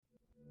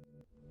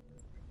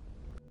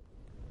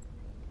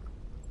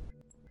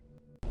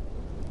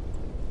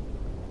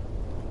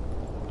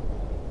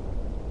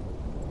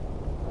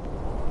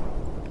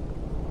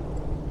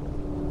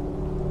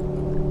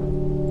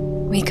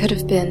We could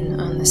have been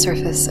on the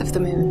surface of the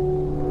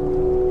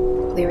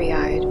moon.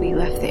 Bleary-eyed, we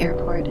left the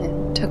airport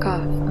and took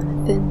off on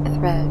a thin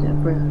thread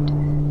of road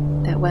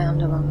that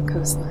wound along the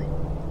coastline.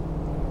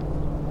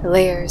 The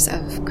layers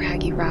of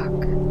craggy rock,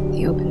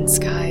 the open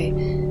sky,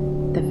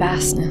 the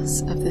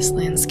vastness of this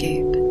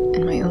landscape,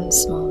 and my own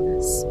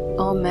smallness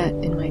all met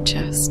in my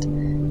chest.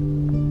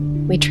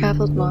 We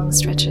traveled long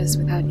stretches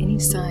without any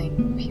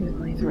sign of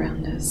human life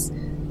around us.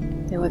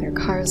 No other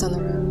cars on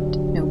the road,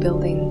 no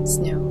buildings,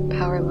 no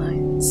power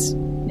lines,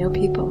 no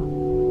people.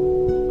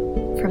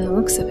 From the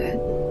looks of it,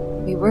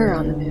 we were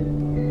on the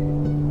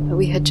moon, but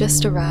we had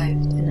just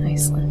arrived in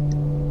Iceland.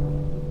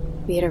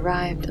 We had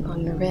arrived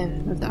along the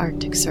rim of the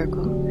Arctic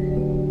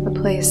Circle, a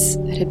place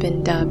that had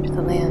been dubbed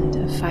the land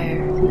of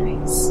fire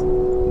and ice.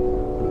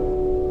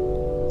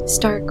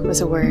 Stark was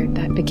a word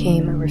that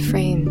became a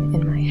refrain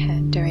in my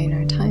head during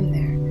our time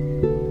there.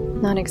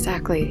 Not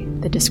exactly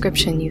the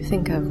description you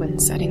think of when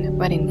setting up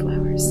wedding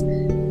flowers.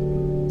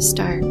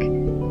 Stark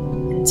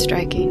and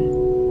striking,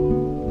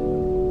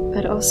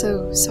 but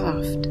also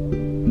soft.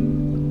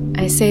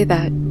 I say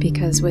that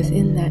because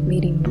within that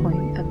meeting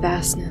point of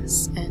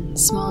vastness and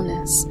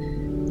smallness,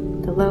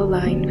 the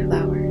low-lying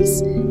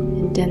flowers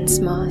and dense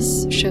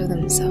moss show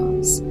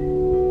themselves,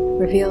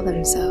 reveal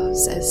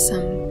themselves as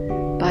some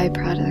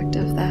byproduct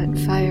of that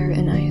fire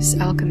and ice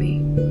alchemy.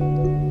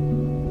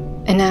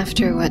 And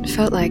after what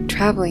felt like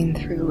traveling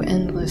through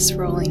endless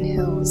rolling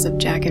hills of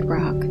jagged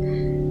rock,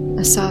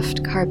 a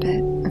soft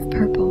carpet of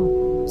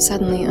purple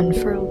suddenly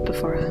unfurled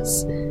before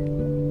us,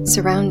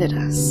 surrounded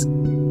us.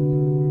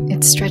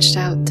 It stretched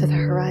out to the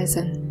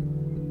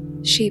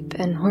horizon. Sheep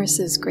and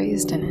horses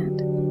grazed in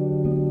it.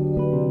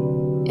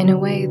 In a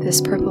way,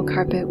 this purple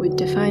carpet would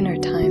define our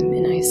time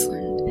in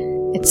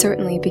Iceland. It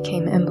certainly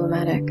became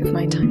emblematic of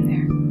my time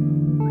there.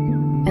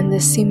 And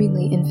this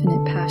seemingly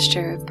infinite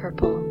pasture of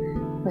purple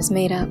was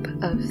made up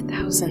of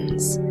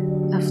thousands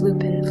of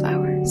lupin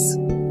flowers.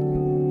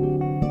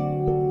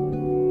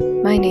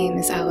 My name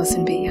is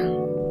Allison B.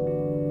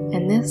 Young,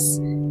 and this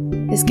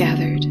is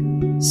Gathered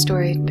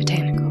Storied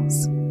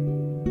Botanicals.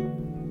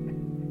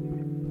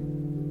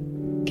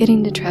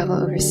 Getting to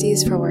travel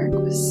overseas for work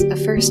was a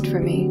first for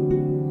me,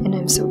 and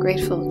I'm so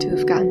grateful to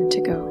have gotten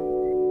to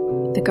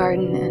go. The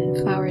garden and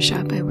flower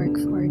shop I work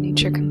for,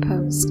 Nature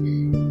Composed,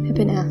 had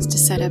been asked to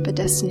set up a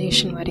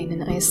destination wedding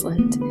in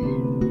Iceland,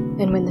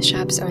 and when the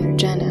shop's owner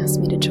Jen asked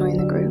me to join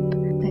the group,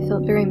 I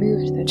felt very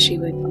moved that she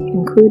would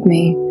include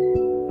me,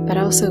 but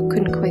also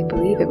couldn't quite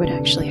believe it would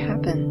actually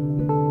happen.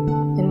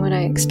 And what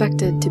I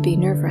expected to be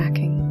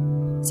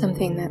nerve-wracking,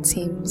 something that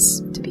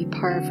seems to be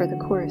par for the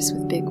course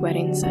with big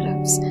wedding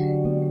setups,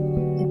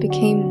 it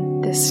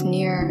became this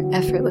near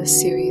effortless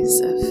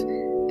series of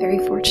very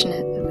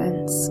fortunate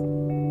events.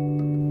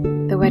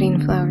 The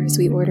wedding flowers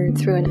we ordered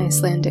through an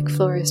Icelandic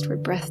florist were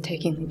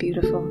breathtakingly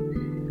beautiful.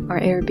 Our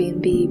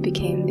Airbnb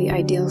became the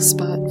ideal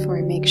spot for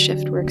a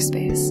makeshift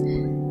workspace,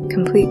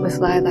 complete with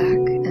lilac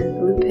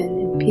and lupin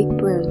in peak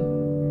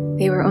bloom.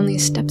 They were only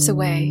steps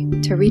away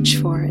to reach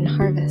for and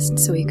harvest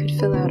so we could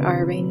fill out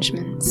our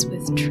arrangements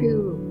with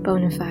true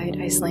bona fide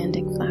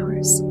Icelandic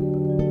flowers.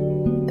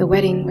 The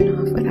wedding went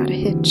off without a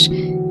hitch,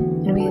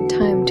 and we had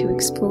time to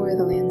explore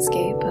the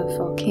landscape of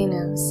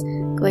volcanoes,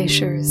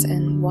 glaciers,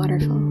 and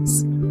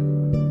waterfalls.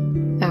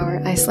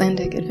 Our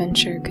Icelandic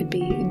adventure could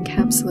be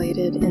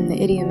encapsulated in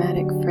the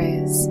idiomatic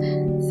phrase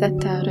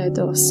 "Þetta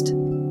ræðst,"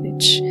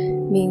 which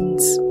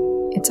means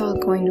it's all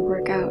going to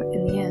work out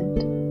in the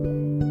end.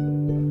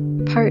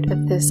 Part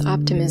of this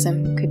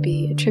optimism could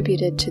be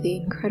attributed to the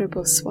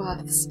incredible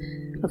swaths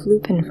of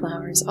lupin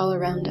flowers all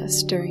around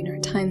us during our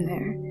time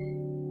there.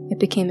 It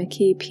became a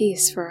key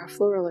piece for our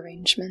floral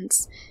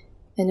arrangements,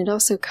 and it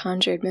also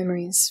conjured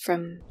memories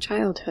from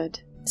childhood,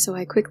 so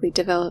I quickly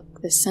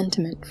developed this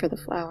sentiment for the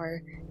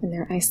flower and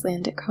their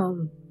Icelandic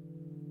home.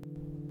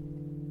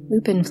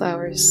 Lupin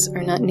flowers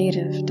are not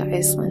native to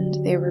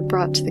Iceland. They were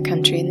brought to the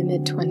country in the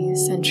mid-20th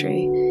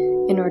century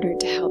in order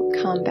to help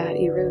combat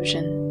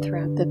erosion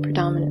throughout the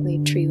predominantly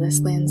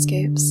treeless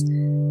landscapes.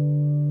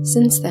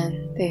 Since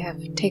then, they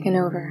have taken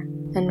over,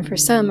 and for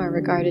some are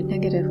regarded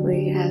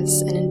negatively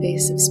as an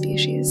invasive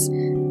species,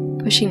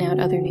 pushing out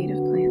other native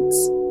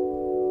plants.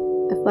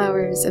 The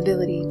flower's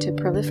ability to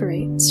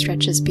proliferate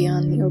stretches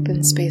beyond the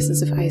open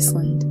spaces of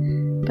Iceland,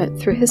 but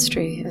through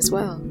history as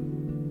well.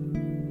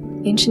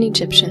 Ancient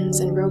Egyptians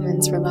and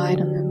Romans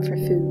relied on them for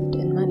food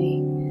and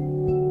money,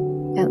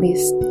 at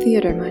least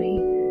theater money.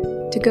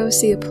 To go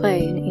see a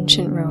play in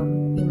ancient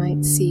Rome, you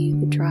might see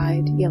the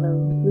dried yellow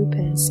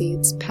lupin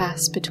seeds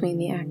pass between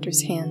the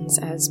actor's hands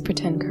as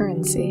pretend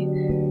currency.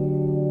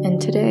 And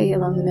today,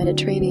 along the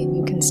Mediterranean,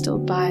 you can still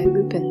buy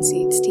lupin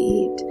seeds to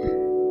eat,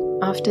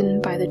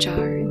 often by the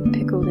jar and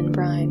pickled in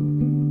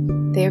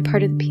brine. They are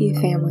part of the pea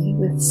family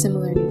with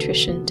similar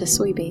nutrition to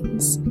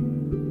soybeans.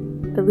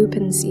 The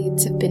lupin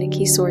seeds have been a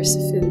key source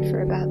of food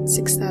for about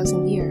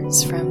 6,000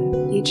 years,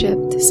 from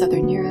Egypt to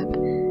southern Europe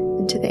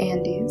and to the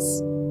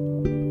Andes.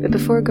 But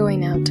before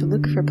going out to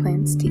look for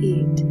plants to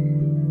eat,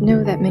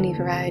 know that many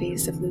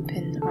varieties of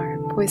lupin are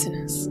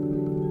poisonous.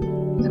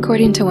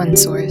 According to one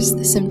source,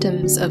 the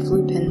symptoms of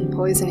lupin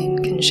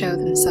poisoning can show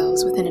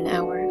themselves within an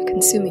hour of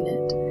consuming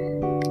it,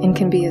 and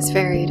can be as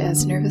varied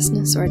as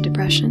nervousness or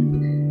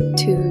depression,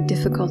 to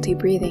difficulty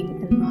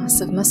breathing and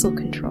loss of muscle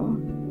control.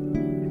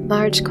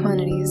 Large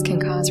quantities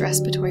can cause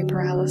respiratory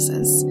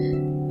paralysis,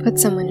 put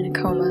someone in a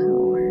coma,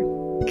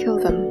 or kill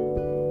them.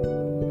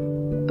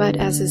 But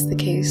as is the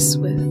case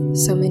with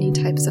so many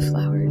types of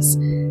flowers,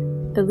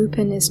 the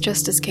lupin is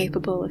just as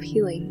capable of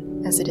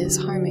healing as it is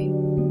harming.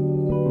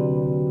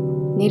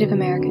 Native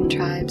American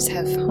tribes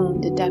have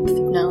honed a depth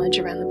of knowledge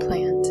around the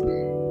plant,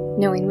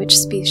 knowing which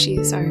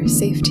species are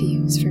safe to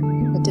use for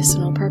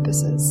medicinal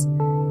purposes.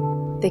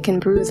 They can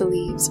brew the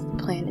leaves of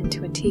the plant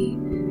into a tea,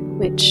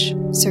 which,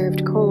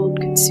 served cold,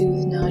 could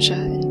soothe nausea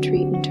and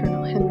treat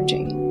internal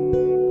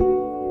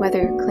hemorrhaging.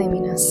 Whether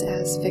claiming us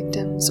as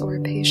victims or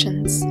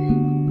patients,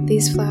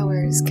 these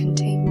flowers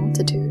contain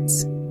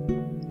multitudes.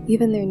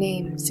 Even their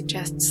name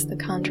suggests the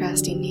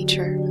contrasting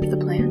nature of the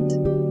plant.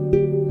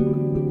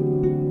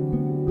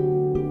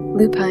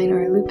 Lupine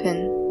or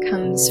lupin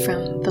comes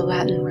from the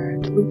Latin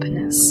word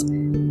lupinus,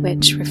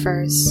 which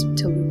refers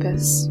to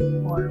lupus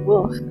or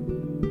wolf.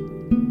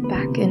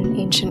 Back in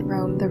ancient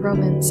Rome, the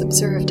Romans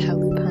observed how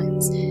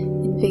lupines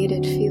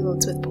invaded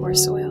fields with poor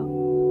soil.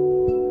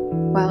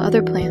 While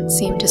other plants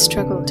seemed to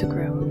struggle to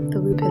grow, the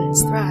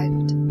lupins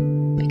thrived.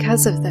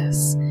 Because of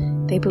this,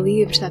 they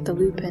believed that the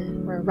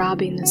lupin were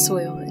robbing the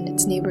soil and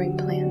its neighboring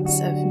plants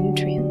of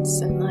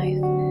nutrients and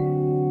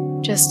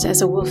life, just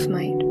as a wolf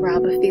might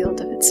rob a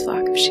field of its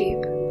flock of sheep.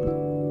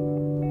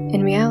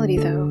 In reality,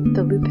 though,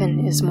 the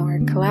lupin is more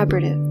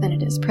collaborative than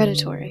it is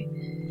predatory.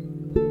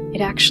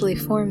 It actually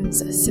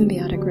forms a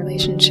symbiotic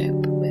relationship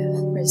with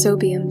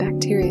Rhizobium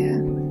bacteria,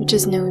 which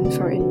is known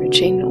for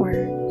enriching or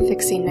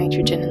fixing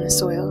nitrogen in the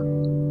soil.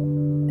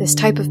 This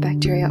type of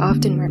bacteria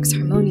often works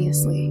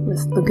harmoniously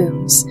with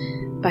legumes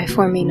by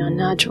forming on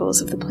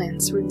nodules of the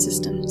plant's root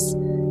systems.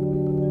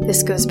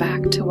 This goes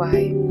back to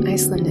why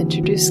Iceland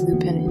introduced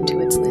lupin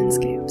into its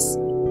landscapes.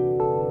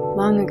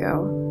 Long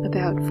ago,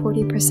 about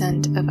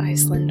 40% of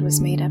Iceland was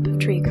made up of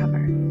tree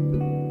cover.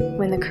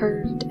 When the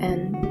curved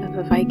end of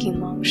a Viking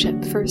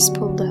longship first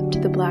pulled up to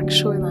the black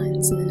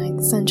shorelines in the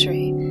 9th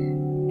century,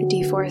 the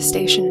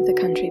deforestation of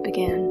the country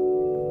began.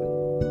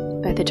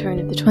 By the turn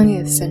of the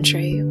 20th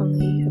century,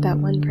 only about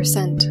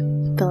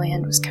 1% of the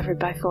land was covered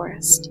by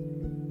forest.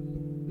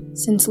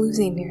 Since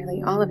losing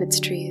nearly all of its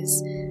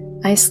trees,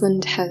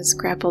 Iceland has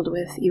grappled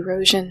with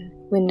erosion,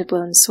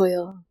 wind-blown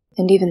soil,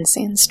 and even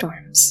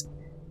sandstorms.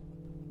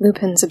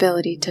 Lupin's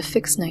ability to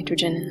fix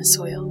nitrogen in the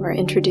soil were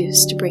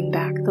introduced to bring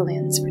back the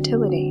land's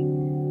fertility.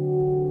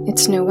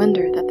 It's no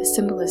wonder that the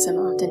symbolism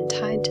often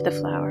tied to the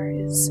flower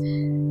is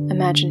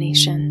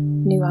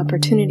imagination, new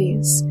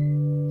opportunities,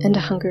 and a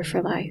hunger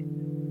for life,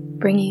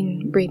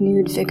 bringing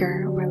renewed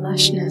vigor or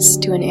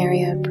lushness to an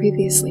area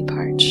previously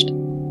parched.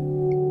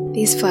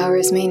 These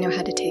flowers may know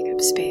how to take up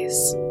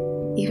space,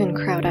 even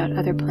crowd out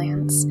other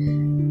plants,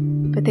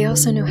 but they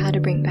also know how to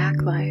bring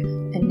back life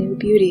and new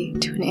beauty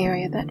to an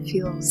area that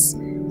feels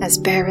as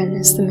barren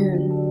as the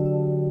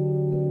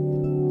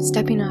moon.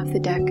 Stepping off the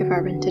deck of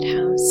our rented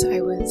house,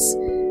 I was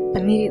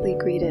immediately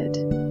greeted,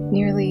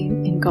 nearly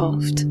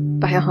engulfed,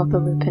 by all the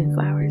lupin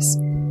flowers.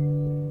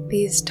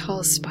 These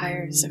tall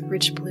spires of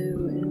rich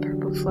blue and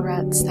purple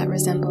florets that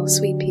resemble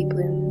sweet pea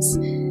blooms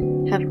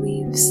have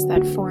leaves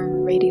that form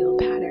a radial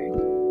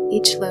pattern,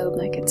 each lobe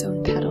like its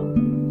own petal.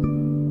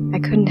 I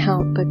couldn't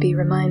help but be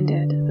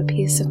reminded of a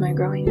piece of my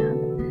growing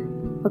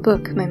up, a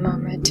book my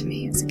mom read to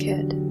me as a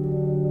kid.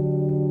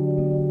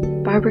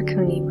 Barbara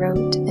Cooney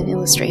wrote and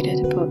illustrated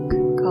a book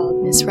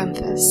called Miss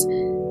Rumpus,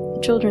 a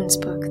children's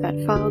book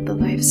that followed the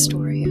life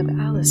story of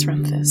Alice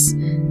Rumpus,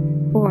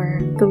 or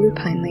the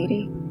Lupine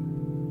Lady.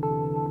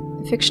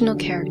 The fictional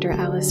character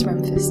Alice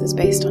Rumpus is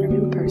based on a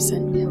real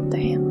person, Hilda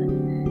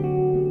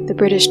Hamlin. The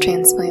British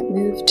transplant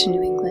moved to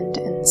New England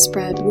and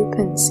spread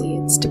lupin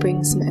seeds to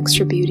bring some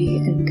extra beauty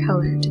and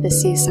color to the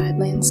seaside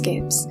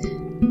landscapes.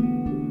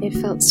 It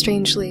felt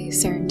strangely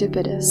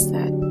serendipitous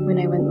that when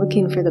I went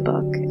looking for the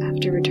book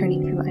after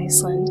returning from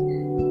Iceland,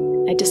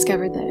 I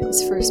discovered that it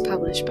was first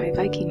published by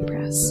Viking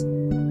Press.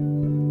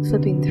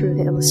 Flipping through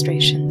the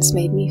illustrations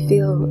made me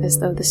feel as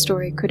though the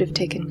story could have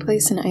taken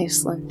place in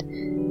Iceland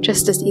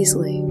just as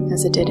easily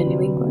as it did in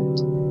New England.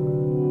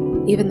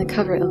 Even the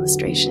cover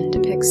illustration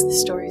depicts the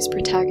story's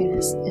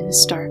protagonist in a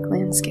stark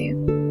landscape.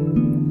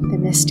 The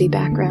misty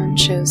background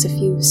shows a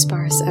few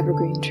sparse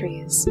evergreen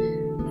trees,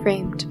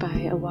 framed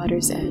by a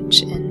water's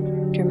edge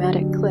and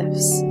dramatic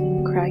cliffs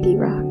and craggy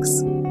rocks.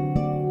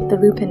 The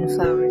lupin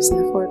flowers in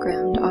the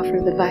foreground offer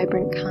the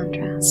vibrant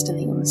contrast in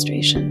the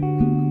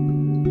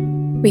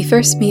illustration. We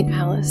first meet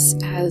Alice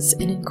as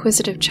an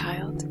inquisitive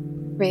child,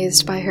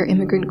 raised by her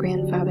immigrant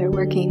grandfather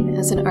working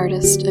as an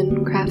artist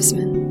and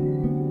craftsman.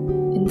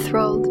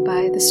 Enthralled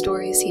by the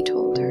stories he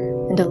told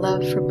her and a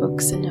love for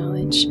books and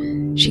knowledge,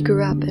 she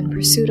grew up and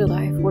pursued a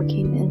life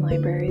working in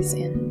libraries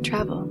and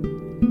travel.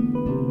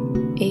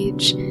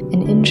 Age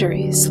and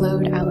injury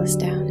slowed Alice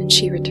down, and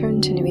she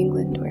returned to New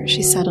England, where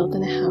she settled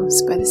in a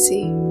house by the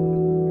sea.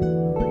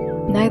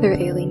 Neither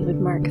Aileen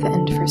would mark the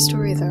end of her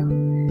story,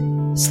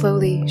 though.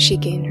 Slowly, she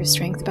gained her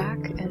strength back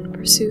and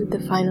pursued the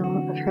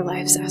final of her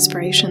life's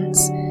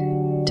aspirations,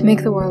 to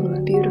make the world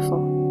more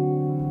beautiful.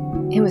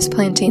 It was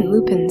planting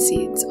lupin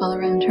seeds all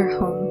around her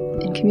home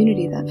and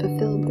community that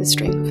fulfilled this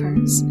dream of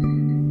hers.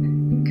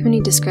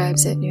 Cooney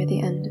describes it near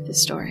the end of the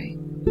story.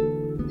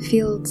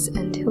 Fields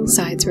and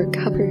hillsides were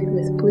covered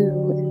with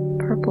blue and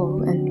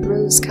purple and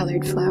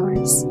rose-colored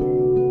flowers.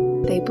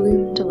 They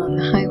bloomed along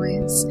the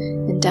highways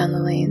and down the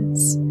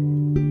lanes.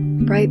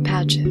 Bright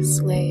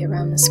patches lay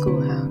around the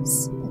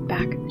schoolhouse and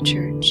back of the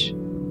church.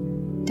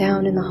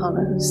 Down in the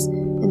hollows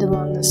and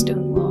along the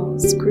stone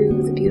walls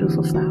grew the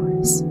beautiful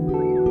flowers.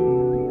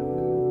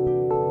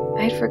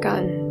 I had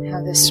forgotten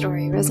how this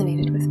story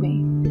resonated with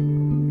me.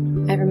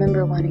 I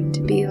remember wanting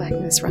to be like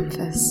Miss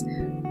Rumpus,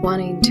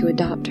 wanting to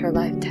adopt her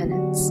life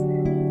tenets,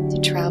 to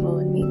travel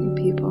and meet new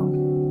people,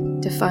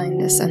 to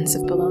find a sense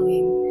of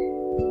belonging,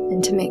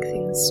 and to make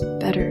things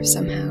better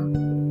somehow.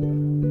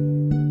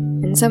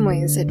 In some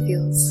ways, it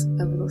feels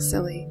a little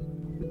silly,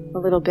 a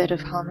little bit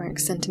of Hallmark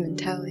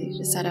sentimentality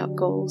to set out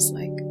goals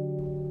like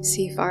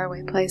see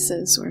faraway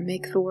places or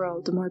make the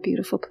world a more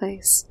beautiful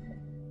place.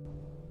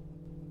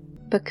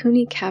 But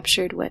Cooney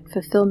captured what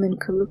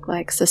fulfillment could look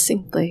like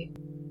succinctly,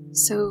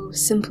 so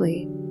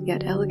simply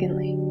yet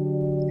elegantly.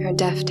 Her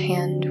deft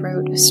hand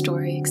wrote a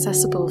story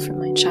accessible for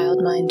my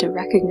child mind to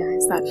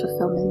recognize that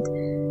fulfillment,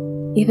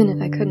 even if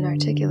I couldn't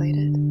articulate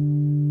it.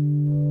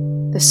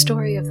 The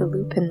story of the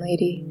Lupin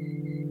Lady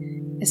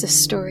is a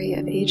story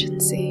of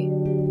agency,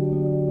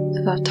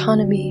 of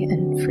autonomy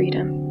and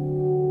freedom.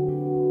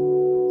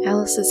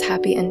 Alice's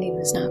happy ending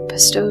was not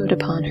bestowed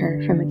upon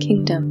her from a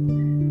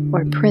kingdom,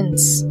 or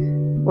prince,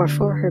 or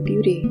for her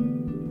beauty.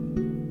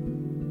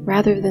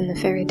 Rather than the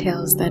fairy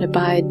tales that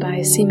abide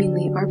by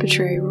seemingly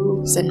arbitrary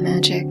rules and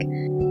magic,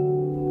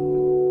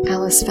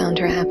 Alice found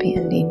her happy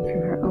ending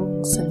from her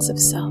own sense of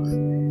self,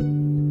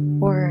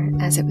 or,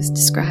 as it was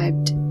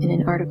described in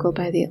an article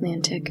by The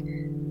Atlantic,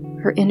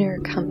 her inner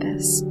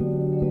compass.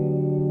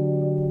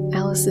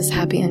 Alice's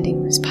happy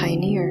ending was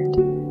pioneered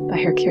by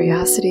her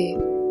curiosity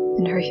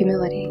and her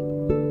humility,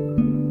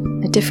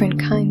 a different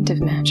kind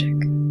of magic,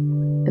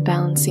 the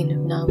balancing of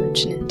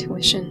knowledge and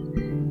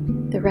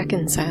intuition, the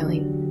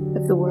reconciling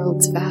of the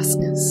world's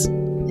vastness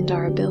and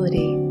our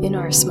ability in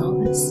our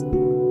smallness.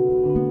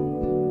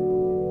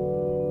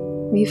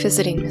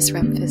 Revisiting Miss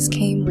Rumpus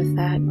came with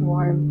that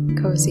warm,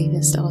 cozy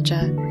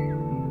nostalgia,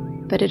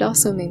 but it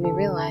also made me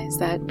realize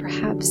that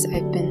perhaps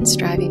I've been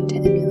striving to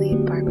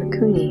emulate Barbara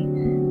Cooney,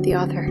 the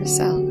author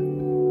herself.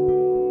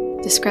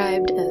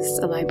 Described as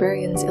a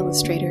librarian's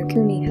illustrator,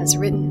 Cooney has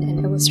written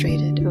and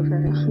illustrated over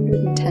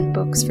 110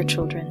 books for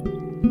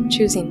children,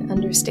 choosing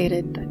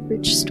understated but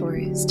rich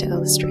stories to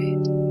illustrate.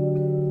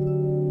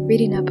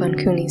 Reading up on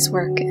Cooney's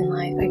work and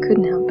life, I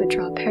couldn't help but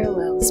draw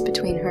parallels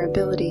between her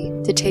ability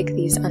to take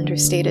these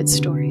understated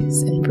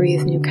stories and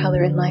breathe new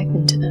color and life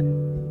into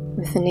them,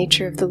 with the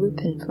nature of the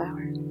lupin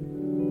flower.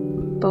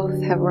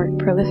 Both have worked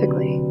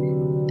prolifically,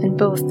 and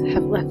both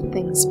have left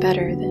things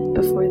better than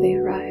before they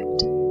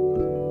arrived.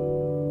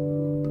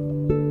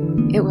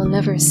 It will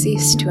never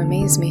cease to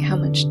amaze me how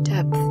much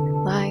depth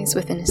lies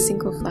within a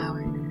single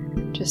flower,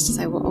 just as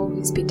I will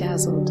always be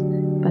dazzled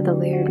by the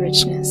layered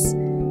richness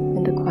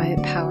and the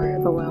quiet power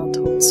of a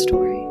well-told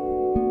story.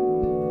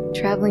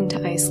 Traveling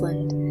to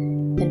Iceland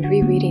and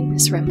rereading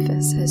Miss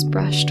Rumpus has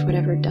brushed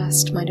whatever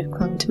dust might have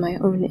clung to my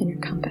own inner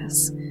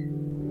compass.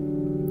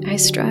 I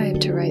strive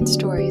to write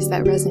stories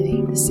that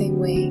resonate the same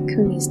way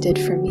Cooney's did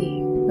for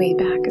me way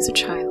back as a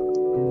child.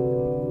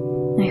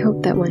 I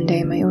hope that one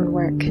day my own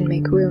work can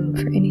make room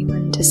for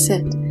anyone to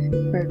sit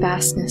where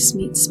vastness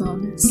meets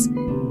smallness,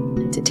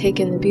 and to take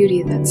in the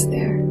beauty that's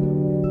there.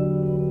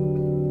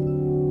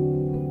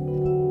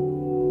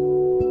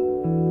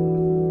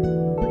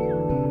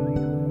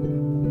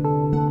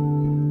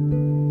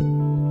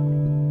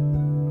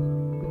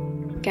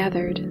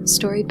 Gathered,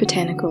 Storied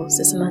Botanicals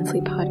is a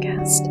monthly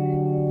podcast.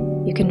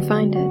 You can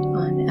find it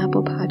on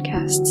Apple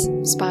Podcasts,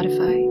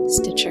 Spotify,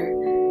 Stitcher,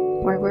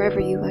 or wherever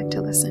you like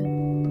to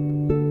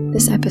listen.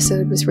 This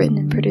episode was written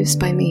and produced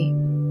by me,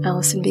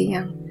 Allison B.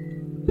 Young.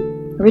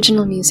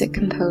 Original music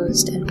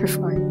composed and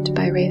performed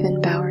by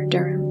Raven Bauer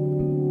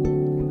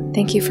Durham.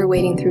 Thank you for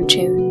waiting through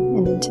June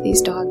and into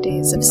these dog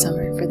days of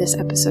summer for this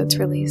episode's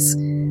release.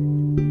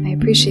 I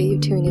appreciate you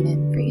tuning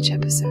in for each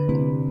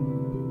episode.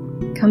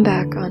 Come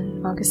back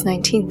on August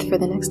 19th for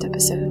the next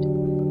episode.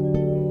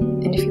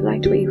 And if you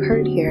liked what you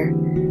heard here,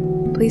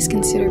 please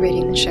consider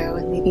rating the show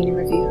and leaving a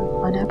review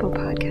on Apple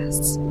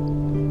Podcasts.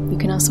 You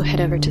can also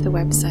head over to the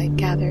website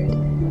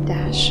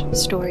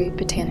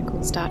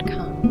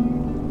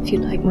gathered-storiedbotanicals.com if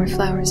you'd like more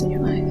flowers in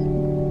your life.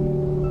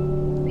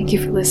 Thank you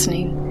for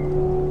listening,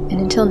 and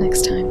until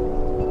next time.